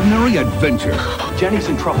extraordinary adventure. Jenny's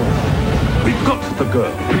in trouble. We've got the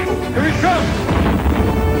girl. Here he comes!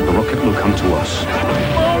 The rocket will come to us.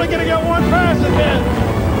 We're only gonna get one pass again!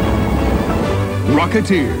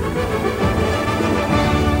 Rocketeer.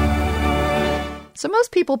 So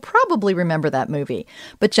most people probably remember that movie.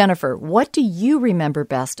 But Jennifer, what do you remember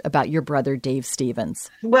best about your brother, Dave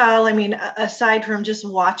Stevens? Well, I mean, aside from just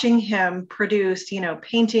watching him produce,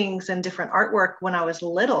 paintings and different artwork when I was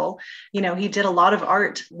little, he did a lot of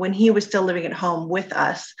art when he was still living at home with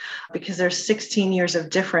us, because there's 16 years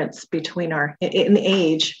of difference in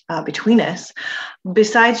age between us.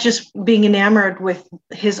 Besides just being enamored with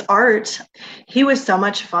his art, he was so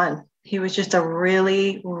much fun. He was just a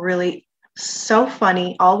really, really so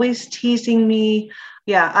funny, always teasing me.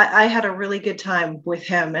 Yeah, I had a really good time with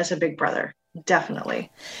him as a big brother, definitely.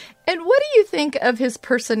 And what do you think of his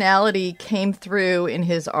personality came through in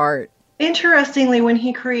his art? Interestingly, when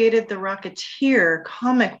he created the Rocketeer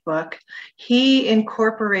comic book, he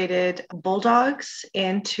incorporated bulldogs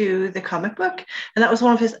into the comic book. And that was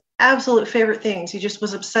one of his absolute favorite things. He just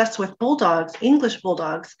was obsessed with bulldogs, English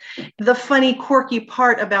bulldogs. The funny, quirky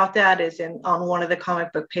part about that is on one of the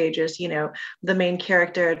comic book pages, the main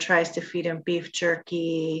character tries to feed him beef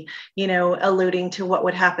jerky, alluding to what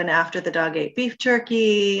would happen after the dog ate beef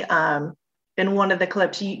jerky. In one of the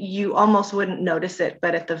clips, you almost wouldn't notice it,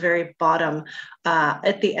 but at the very bottom,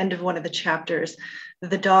 at the end of one of the chapters,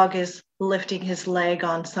 the dog is lifting his leg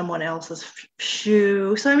on someone else's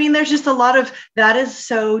shoe. So, I mean, there's just a lot of, that is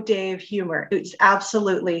so Dave humor. It's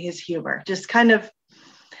absolutely his humor, just kind of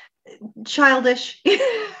childish.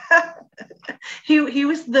 He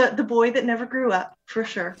was the boy that never grew up, for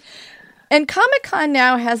sure. And Comic-Con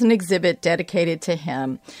now has an exhibit dedicated to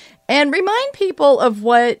him. And remind people of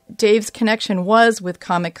what Dave's connection was with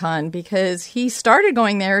Comic-Con, because he started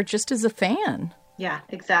going there just as a fan. Yeah,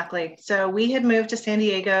 exactly. So we had moved to San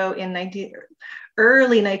Diego in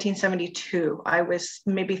early 1972. I was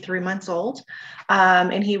maybe 3 months old,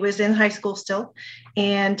 and he was in high school still.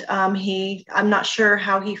 And I'm not sure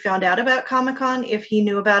how he found out about Comic-Con, if he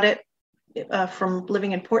knew about it from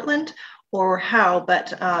living in Portland or how,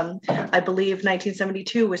 but I believe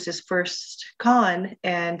 1972 was his first con,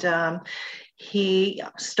 and he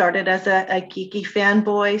started as a geeky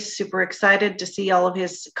fanboy, super excited to see all of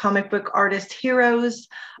his comic book artist heroes,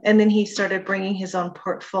 and then he started bringing his own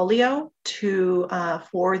portfolio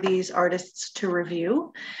for these artists to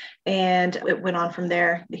review. And it went on from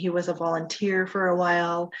there. He was a volunteer for a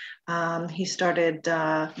while. He started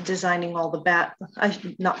designing all the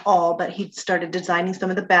not all, but he started designing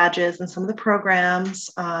some of the badges and some of the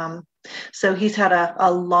programs. So he's had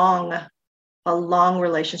a long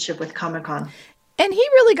relationship with Comic-Con. And he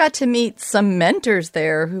really got to meet some mentors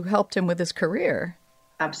there who helped him with his career.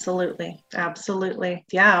 Absolutely. Absolutely.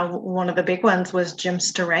 Yeah. One of the big ones was Jim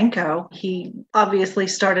Steranko. He obviously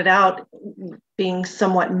started out being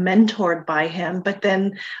somewhat mentored by him. But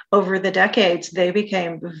then over the decades, they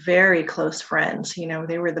became very close friends. You know,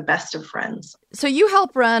 they were the best of friends. So you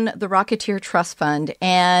help run the Rocketeer Trust Fund,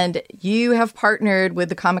 and you have partnered with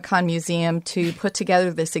the Comic-Con Museum to put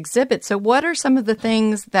together this exhibit. So what are some of the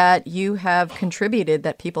things that you have contributed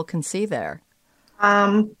that people can see there?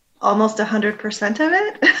 Almost 100% of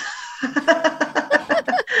it.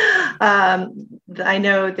 I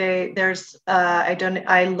know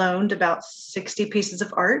I loaned about 60 pieces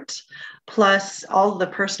of art, plus all the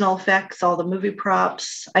personal effects, all the movie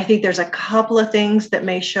props. I think there's a couple of things that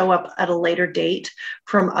may show up at a later date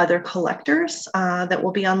from other collectors that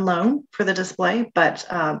will be on loan for the display. But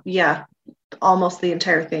yeah, almost the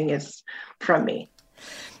entire thing is from me.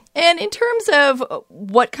 And in terms of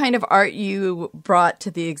what kind of art you brought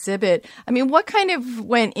to the exhibit, I mean, what kind of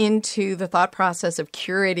went into the thought process of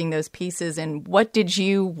curating those pieces, and what did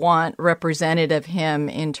you want represented of him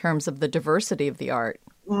in terms of the diversity of the art?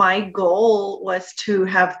 My goal was to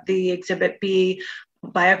have the exhibit be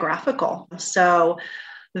biographical. So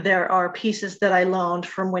there are pieces that I loaned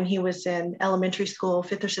from when he was in elementary school,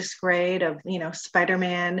 5th or 6th grade, of, you know,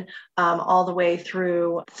 Spider-Man, all the way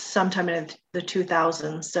through sometime in the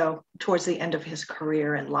 2000s. So towards the end of his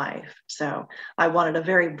career and life. So I wanted a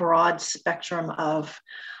very broad spectrum of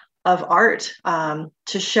art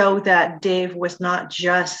to show that Dave was not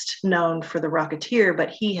just known for the Rocketeer, but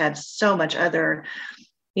he had so much other,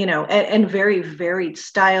 you know, and very varied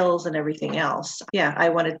styles and everything else. Yeah, I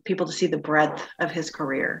wanted people to see the breadth of his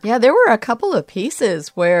career. Yeah, there were a couple of pieces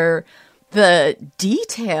where the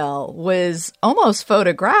detail was almost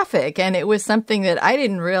photographic, and it was something that I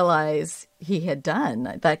didn't realize he had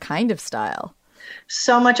done, that kind of style.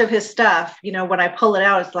 So much of his stuff, you know, when I pull it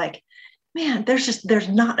out, it's like, man, there's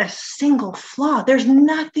not a single flaw. There's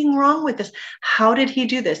nothing wrong with this. How did he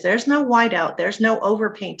do this? There's no whiteout. There's no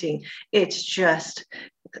overpainting. It's just,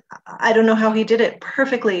 I don't know how he did it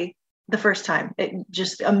perfectly the first time. It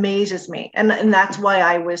just amazes me. And that's why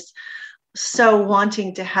I was so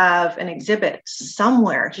wanting to have an exhibit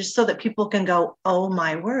somewhere, just so that people can go, oh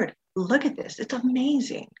my word, look at this. It's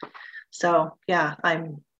amazing. So yeah,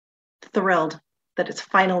 I'm thrilled that it's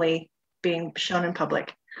finally being shown in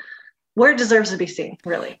public, where it deserves to be seen,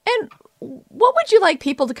 really. And what would you like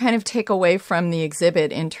people to kind of take away from the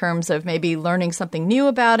exhibit in terms of maybe learning something new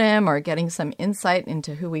about him or getting some insight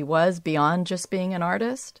into who he was beyond just being an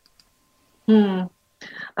artist?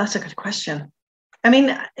 That's a good question. I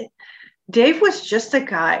mean, Dave was just a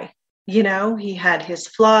guy. You know, he had his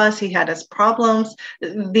flaws, he had his problems.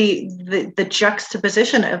 The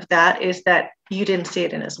juxtaposition of that is that you didn't see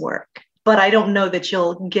it in his work. But I don't know that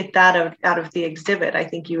you'll get that out of the exhibit. I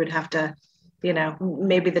think you would have to, you know,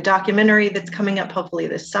 maybe the documentary that's coming up hopefully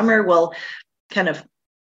this summer will kind of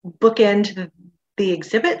bookend the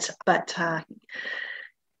exhibit. But I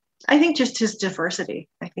think just his diversity,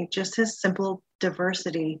 I think just his simple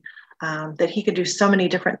diversity, that he could do so many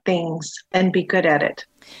different things and be good at it.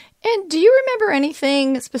 And do you remember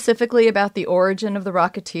anything specifically about the origin of the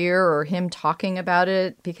Rocketeer or him talking about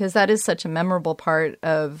it? Because that is such a memorable part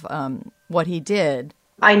of what he did.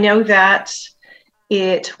 I know that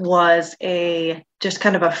it was just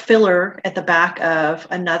kind of a filler at the back of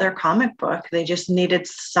another comic book. They just needed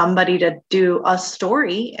somebody to do a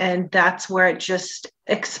story, and that's where it just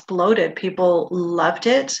exploded. People loved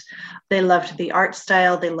it. They loved the art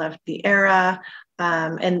style. They loved the era.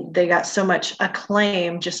 And they got so much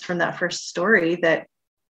acclaim just from that first story that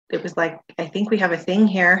it was like, I think we have a thing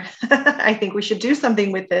here. I think we should do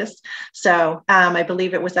something with this. So I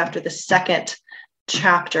believe it was after the second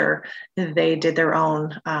chapter, they did their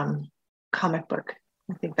own comic book.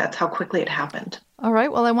 I think that's how quickly it happened. All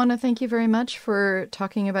right. Well, I want to thank you very much for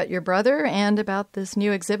talking about your brother and about this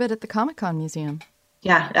new exhibit at the Comic-Con Museum.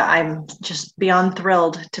 Yeah, I'm just beyond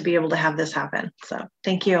thrilled to be able to have this happen. So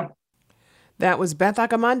thank you. That was Beth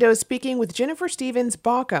Accomando speaking with Jennifer Stevens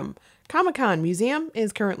Baucom. Comic-Con Museum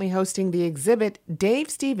is currently hosting the exhibit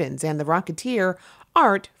Dave Stevens and the Rocketeer,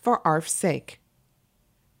 Art for Art's Sake.